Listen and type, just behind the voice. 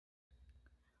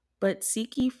But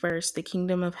seek ye first the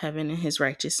kingdom of heaven and his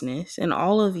righteousness, and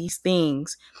all of these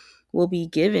things will be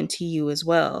given to you as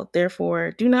well.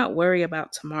 Therefore, do not worry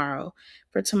about tomorrow,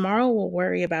 for tomorrow will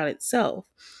worry about itself.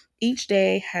 Each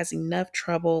day has enough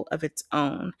trouble of its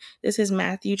own. This is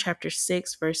Matthew chapter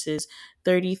 6, verses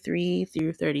 33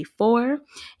 through 34.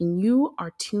 And you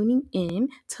are tuning in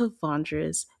to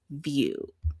Vondra's View.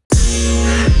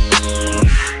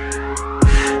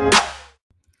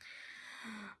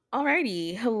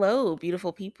 Alrighty. Hello,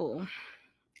 beautiful people.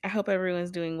 I hope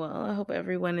everyone's doing well. I hope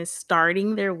everyone is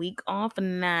starting their week off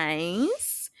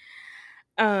nice.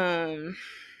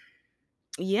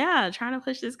 Yeah, trying to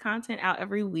push this content out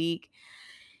every week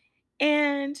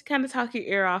and kind of talk your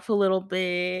ear off a little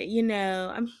bit.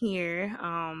 I'm here.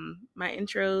 My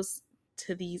intros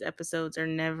to these episodes are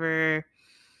never,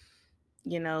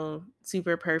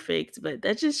 super perfect, but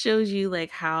that just shows you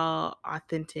like how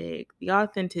authentic. The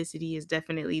authenticity is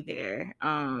definitely there.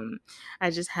 I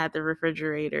just had the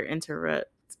refrigerator interrupt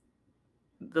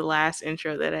the last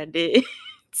intro that I did.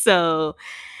 So,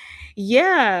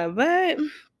 yeah, but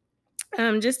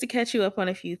just to catch you up on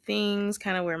a few things,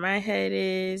 kind of where my head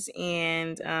is,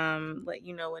 and let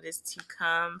you know what is to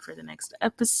come for the next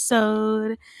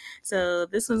episode. So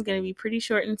this one's going to be pretty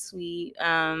short and sweet,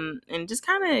 and just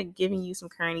kind of giving you some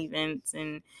current events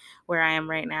and where I am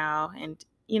right now. And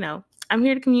I'm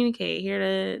here to communicate,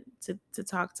 here to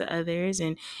talk to others.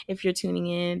 And if you're tuning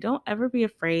in, don't ever be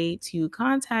afraid to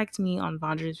contact me on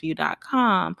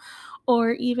vondrasview.com,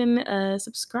 or even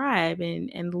subscribe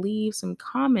and leave some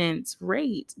comments,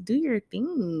 rate, do your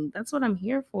thing. That's what I'm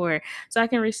here for, so I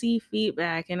can receive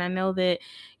feedback. And I know that,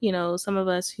 some of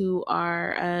us who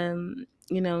are,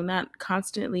 not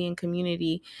constantly in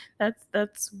community,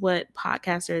 that's what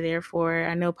podcasts are there for.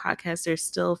 I know podcasts are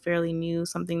still fairly new,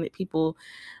 something that people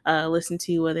listen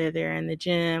to, whether they're in the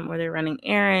gym or they're running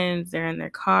errands, they're in their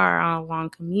car on a long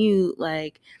commute.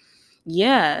 Like,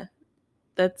 yeah,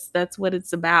 that's what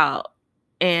it's about.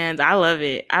 And I love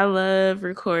it. I love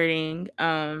recording.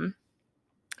 I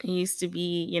used to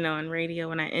be, in radio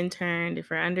when I interned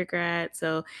for undergrad,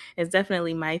 so it's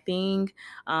definitely my thing.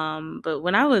 But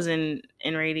when I was in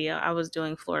radio, I was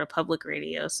doing Florida Public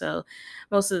Radio, so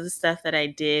most of the stuff that I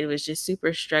did was just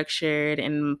super structured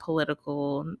and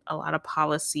political, a lot of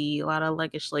policy, a lot of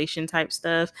legislation type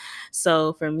stuff.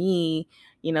 So for me,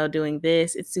 doing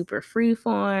this, it's super free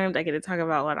formed. I get to talk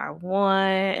about what I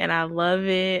want, and I love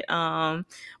it.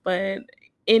 But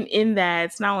in that,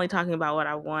 it's not only talking about what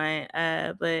I want,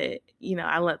 but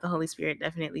I let the Holy Spirit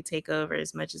definitely take over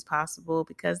as much as possible,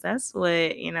 because that's what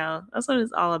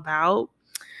it's all about.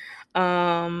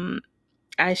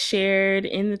 I shared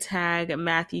in the tag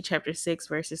Matthew chapter 6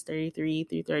 verses 33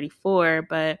 through 34,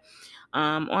 but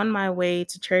on my way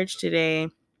to church today,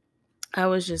 I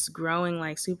was just growing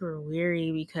like super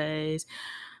weary, because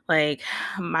like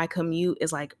my commute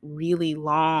is like really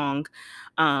long,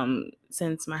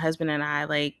 since my husband and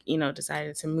I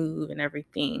decided to move and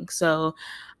everything. So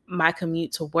my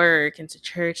commute to work and to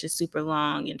church is super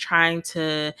long, and trying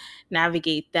to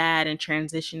navigate that and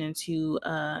transition into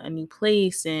a new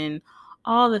place and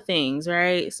all the things,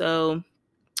 right? So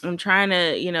I'm trying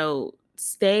to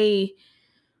stay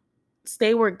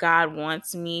where God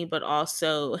wants me, but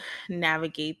also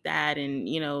navigate that, and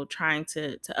trying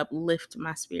to uplift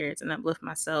my spirits and uplift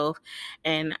myself.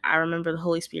 And I remember the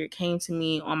Holy Spirit came to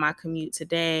me on my commute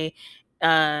today.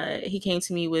 He came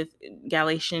to me with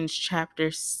Galatians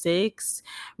chapter 6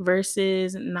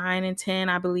 verses 9 and 10,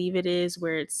 I believe it is,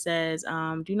 where it says,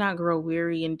 do not grow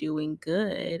weary in doing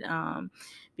good,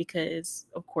 because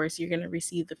of course you're going to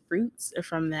receive the fruits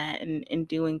from that and in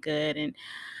doing good. And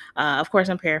of course,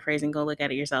 I'm paraphrasing. Go look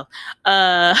at it yourself.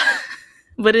 Uh,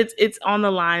 but it's on the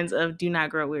lines of do not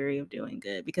grow weary of doing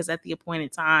good, because at the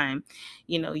appointed time,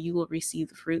 you will receive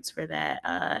the fruits for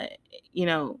that.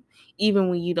 Even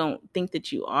when you don't think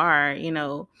that you are,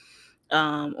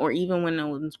 or even when no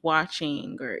one's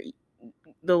watching, or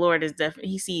the Lord is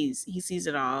definitely he sees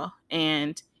it all.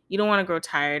 And you don't want to grow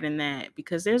tired in that,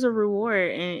 because there's a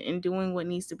reward in doing what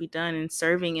needs to be done and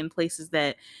serving in places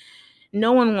that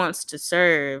no one wants to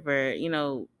serve, or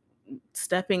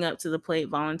stepping up to the plate,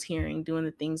 volunteering, doing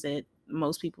the things that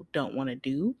most people don't want to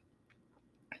do.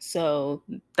 So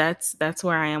that's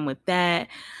where I am with that,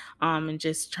 and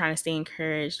just trying to stay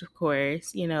encouraged, of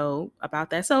course, about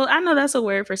that. So I know that's a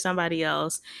word for somebody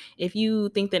else. If you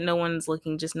think that no one's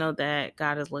looking, just know that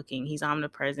God is looking. He's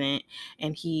omnipresent,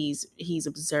 and he's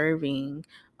observing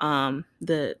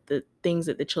the things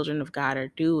that the children of God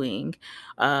are doing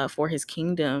for his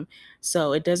kingdom.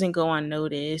 So it doesn't go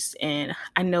unnoticed. And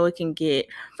I know it can get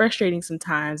frustrating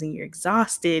sometimes, and you're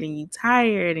exhausted and you're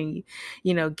tired, and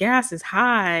gas is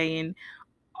high, and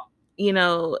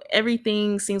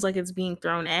everything seems like it's being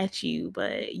thrown at you,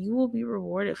 but you will be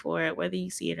rewarded for it, whether you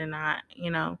see it or not.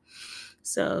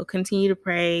 So continue to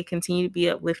pray, continue to be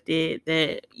uplifted,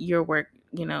 that your work,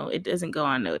 it doesn't go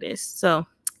unnoticed. So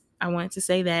I wanted to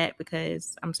say that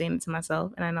because I'm saying it to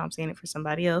myself, and I know I'm saying it for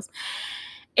somebody else.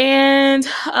 And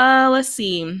let's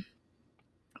see.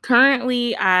 Currently,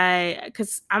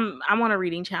 because I'm on a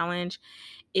reading challenge.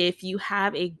 If you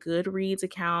have a Goodreads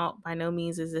account, by no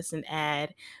means is this an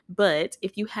ad, but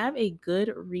if you have a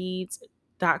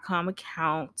Goodreads.com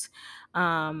account,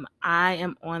 I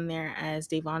am on there as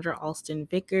Devondra Alston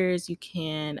Vickers. You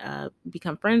can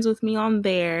become friends with me on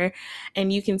there,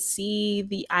 and you can see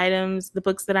the items, the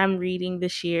books that I'm reading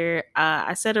this year.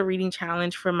 I set a reading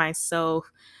challenge for myself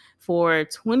for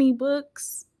 20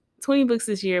 books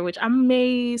this year, which I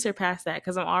may surpass that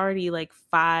because I'm already like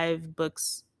 5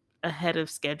 books ahead of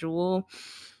schedule.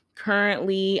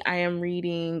 Currently, I am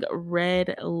reading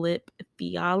Red Lip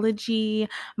Theology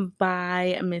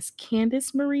by Miss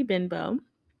Candace Marie Benbow.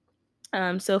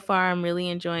 So far, I'm really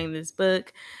enjoying this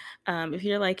book. If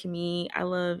you're like me, I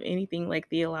love anything like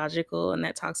theological and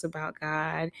that talks about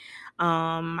God.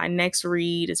 My next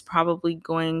read is probably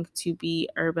going to be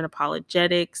Urban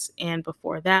Apologetics. And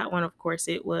before that one, of course,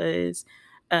 it was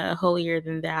Holier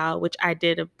Than Thou, which I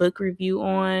did a book review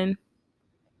on.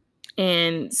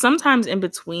 And sometimes in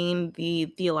between the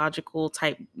theological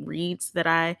type reads that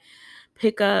I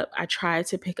pick up, I try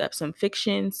to pick up some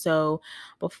fiction. So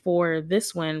before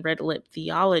this one, Red Lip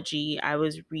Theology, I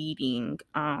was reading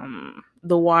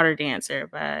The Water Dancer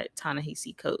by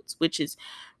Ta-Nehisi Coates, which is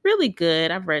really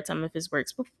good. I've read some of his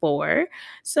works before.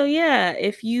 So yeah,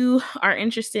 if you are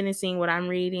interested in seeing what I'm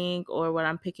reading or what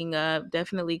I'm picking up,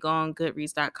 definitely go on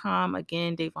goodreads.com.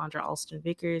 Again, Devondra Alston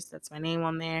Vickers, that's my name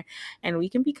on there. And we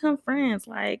can become friends.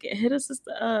 Like, hit us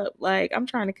up. Like, I'm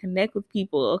trying to connect with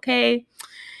people, okay?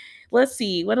 Let's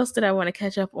see. What else did I want to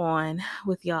catch up on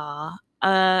with y'all?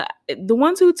 The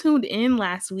ones who tuned in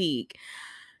last week,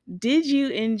 did you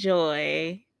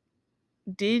enjoy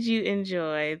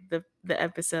the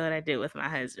episode I did with my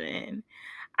husband?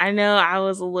 I know I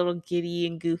was a little giddy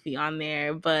and goofy on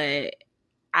there, but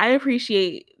I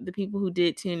appreciate the people who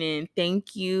did tune in.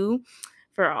 Thank you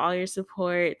for all your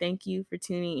support. Thank you for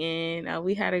tuning in.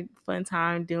 We had a fun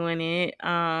time doing it.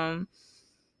 And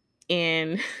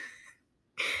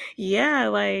yeah,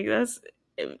 like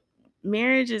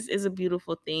marriage is a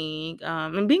beautiful thing.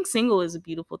 And being single is a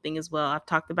beautiful thing as well. I've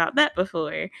talked about that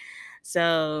before.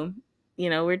 So,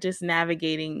 we're just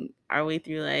navigating our way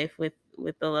through life with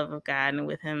the love of God and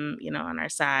with him, on our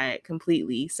side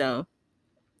completely. So,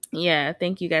 yeah,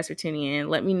 thank you guys for tuning in.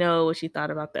 Let me know what you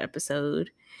thought about the episode.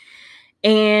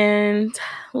 And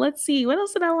let's see, what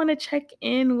else did I want to check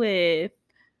in with?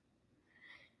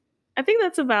 I think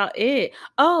that's about it.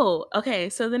 Oh, okay.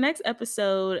 So the next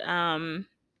episode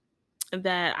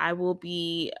that I will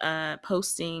be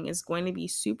posting is going to be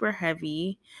super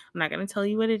heavy. I'm not going to tell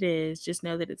you what it is. Just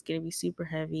know that it's going to be super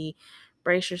heavy.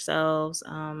 Brace yourselves.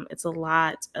 It's a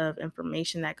lot of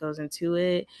information that goes into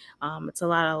it. It's a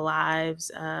lot of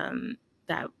lives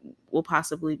that will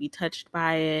possibly be touched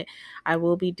by it. I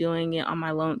will be doing it on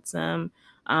my lonesome,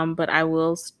 but I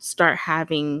will start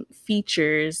having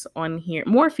features on here,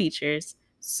 more features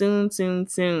soon, soon,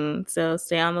 soon. So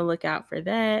stay on the lookout for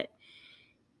that.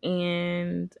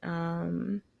 And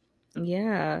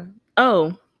yeah.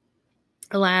 Oh,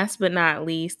 last but not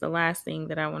least, the last thing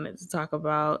that I wanted to talk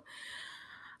about,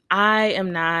 I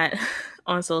am not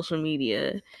on social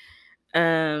media.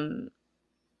 Um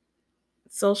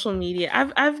Social media,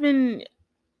 I've been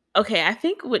okay. I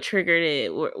think what triggered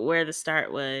it, where the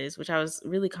start was, which I was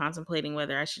really contemplating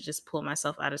whether I should just pull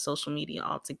myself out of social media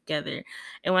altogether.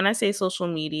 And when I say social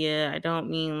media, I don't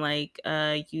mean like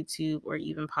YouTube or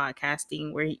even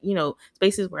podcasting, where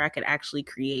spaces where I could actually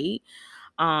create.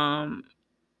 um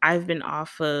I've been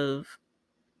off of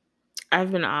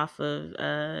Instagram,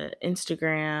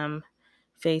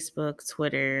 Facebook,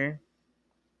 Twitter,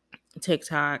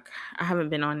 TikTok. I haven't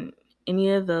been on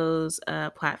any of those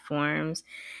platforms.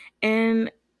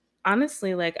 And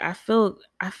honestly, like I feel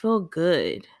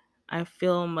good. I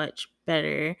feel much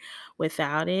better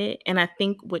without it. And I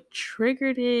think what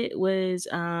triggered it was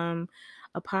a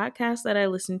podcast that I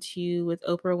listened to with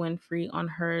Oprah Winfrey on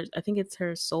her, I think it's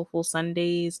her Soulful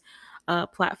Sundays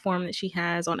platform that she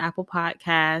has on Apple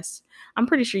Podcasts. I'm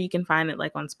pretty sure you can find it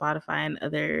on Spotify and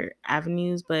other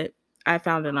avenues, but I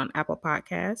found it on Apple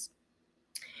Podcasts.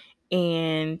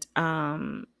 and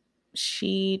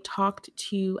she talked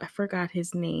to, I forgot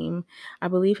his name. I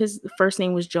believe his first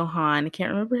name was Johan. I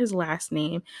can't remember his last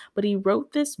name, but he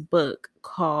wrote this book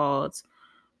called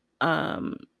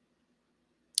um,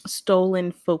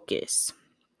 Stolen Focus.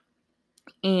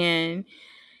 And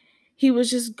he was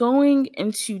just going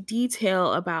into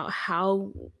detail about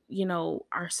how,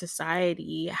 our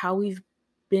society, how we've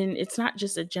been, it's not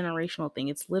just a generational thing,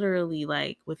 it's literally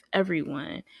like with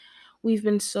everyone. We've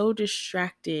been so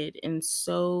distracted, and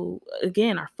so,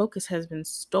 again, our focus has been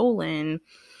stolen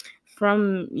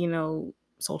from,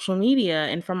 social media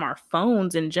and from our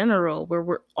phones in general, where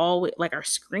we're always like, our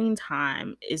screen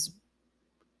time is,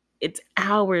 it's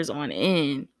hours on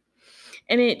end.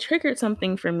 And it triggered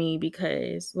something for me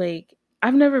because, like,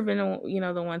 I've never been,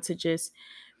 the one to just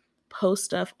post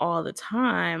stuff all the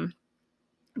time.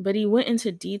 But he went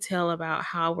into detail about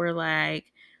how we're like,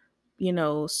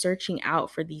 searching out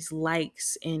for these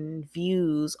likes and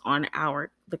views on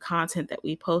the content that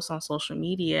we post on social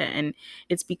media. And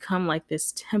it's become like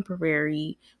this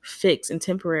temporary fix and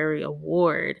temporary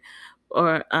award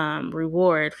or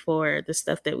reward for the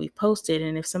stuff that we posted.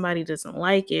 And if somebody doesn't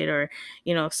like it, or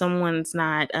if someone's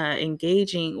not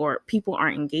engaging, or people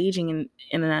aren't engaging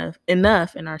enough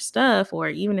in our stuff, or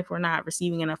even if we're not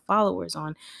receiving enough followers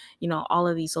on all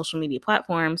of these social media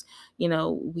platforms,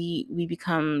 we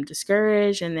become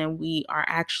discouraged, and then we are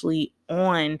actually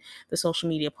on the social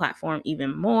media platform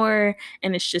even more,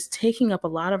 and it's just taking up a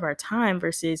lot of our time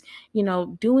versus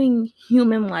doing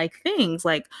human like things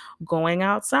like going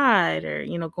outside, or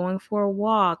going for a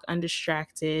walk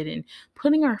undistracted, and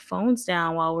putting our phones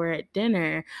down while we're at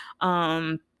dinner,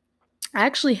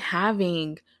 actually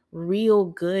having real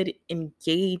good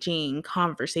engaging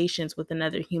conversations with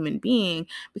another human being.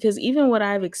 Because even what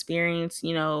I've experienced,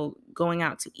 going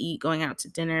out to eat, going out to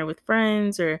dinner with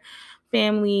friends or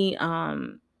family,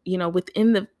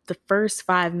 within the first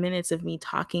 5 minutes of me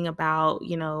talking about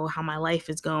how my life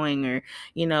is going, or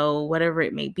whatever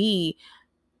it may be,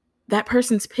 that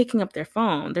person's picking up their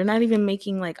phone. They're not even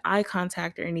making like eye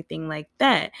contact or anything like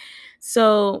that.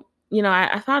 So,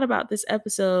 I thought about this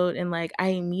episode, and like I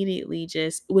immediately,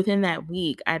 just within that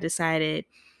week, I decided,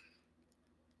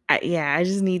 I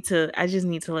just need to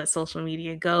let social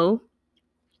media go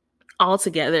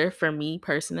altogether for me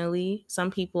personally.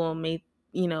 Some people may,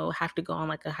 have to go on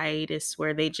like a hiatus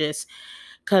where they just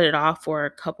cut it off for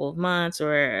a couple of months,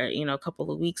 or, a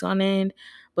couple of weeks on end.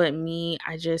 But me,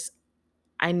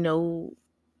 I know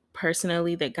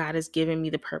personally that God has given me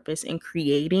the purpose in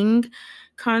creating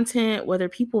content, whether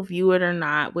people view it or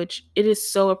not, which it is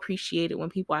so appreciated when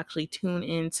people actually tune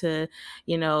into,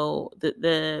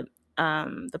 the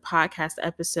podcast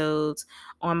episodes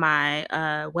on my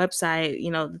website,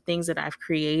 the things that I've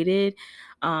created,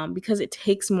 because it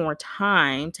takes more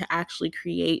time to actually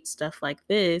create stuff like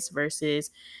this versus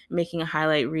making a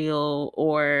highlight reel,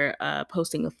 or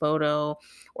posting a photo,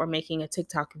 or making a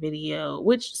TikTok video,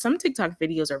 which some TikTok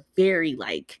videos are very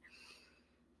like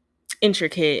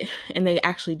intricate, and they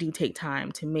actually do take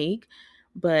time to make.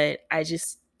 But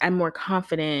I'm more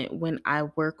confident when I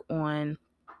work on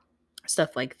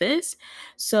stuff like this.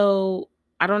 So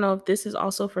I don't know if this is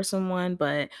also for someone,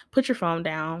 but put your phone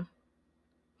down.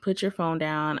 Put your phone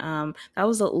down. That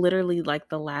was literally like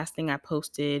the last thing I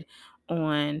posted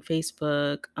on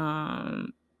Facebook,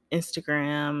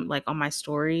 Instagram, like on my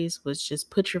stories, was just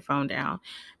put your phone down,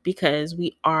 because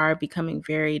we are becoming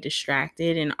very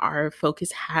distracted, and our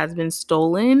focus has been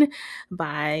stolen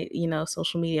by,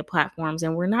 social media platforms,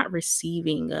 and we're not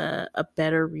receiving a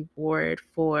better reward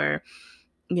for,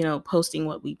 posting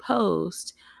what we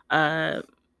post. Uh,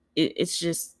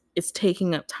 it's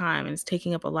taking up time, and it's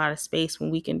taking up a lot of space when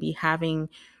we can be having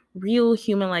real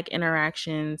human like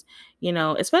interactions,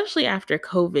 especially after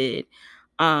COVID.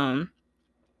 um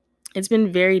it's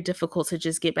been very difficult to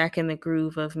just get back in the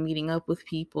groove of meeting up with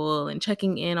people and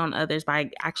checking in on others by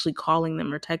actually calling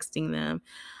them or texting them.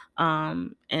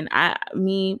 And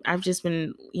I've just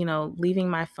been, leaving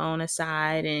my phone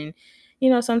aside, and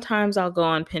sometimes I'll go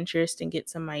on Pinterest and get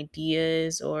some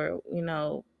ideas, or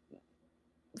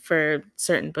for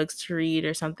certain books to read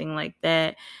or something like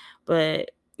that.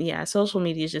 But yeah, social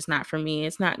media is just not for me.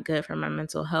 It's not good for my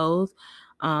mental health.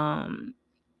 Um,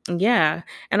 yeah.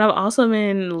 And I've also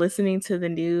been listening to the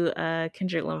new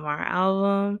Kendrick Lamar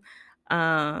album,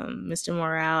 Mr.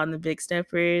 Morale and the Big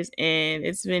Steppers, and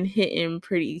it's been hitting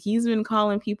pretty. He's been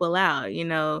calling people out,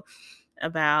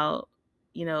 about,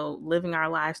 living our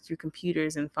lives through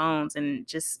computers and phones, and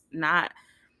just not,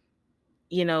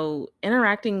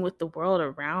 interacting with the world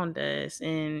around us.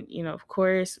 And, of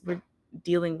course, we're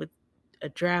dealing with a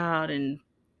drought and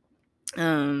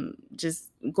just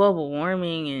global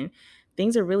warming, and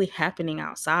things are really happening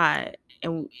outside,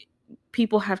 and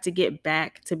people have to get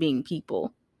back to being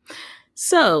people.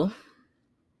 So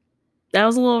that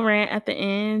was a little rant at the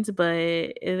end,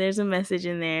 but there's a message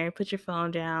in there. Put your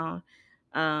phone down.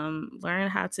 Learn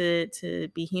how to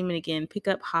be human again. Pick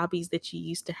up hobbies that you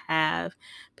used to have.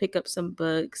 Pick up some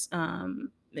books.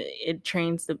 It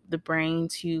trains the brain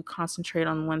to concentrate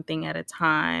on one thing at a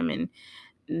time and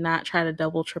not try to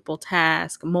double, triple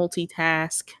task,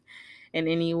 multitask in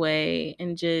any way,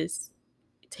 and just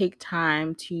take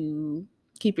time to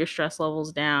keep your stress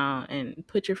levels down and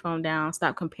put your phone down.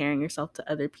 Stop comparing yourself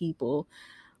to other people.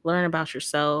 Learn about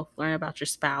yourself, learn about your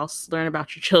spouse, learn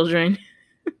about your children.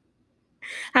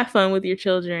 Have fun with your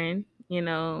children,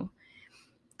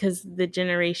 because the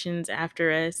generations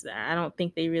after us, I don't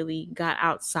think they really got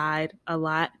outside a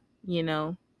lot,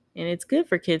 and it's good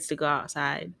for kids to go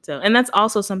outside. So, and that's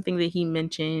also something that he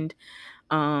mentioned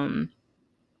um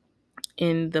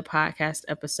in the podcast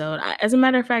episode. As a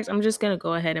matter of fact, I'm just going to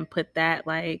go ahead and put that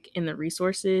like in the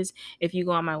resources. If you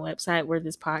go on my website where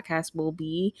this podcast will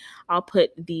be, I'll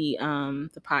put the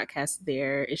podcast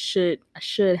there. I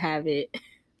should have it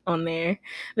on there.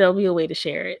 There'll be a way to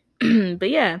share it. But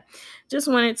yeah, just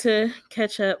wanted to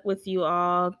catch up with you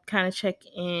all, kind of check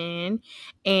in.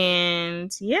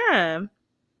 And yeah,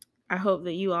 I hope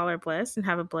that you all are blessed and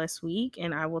have a blessed week,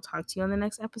 and I will talk to you on the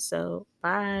next episode.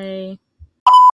 Bye.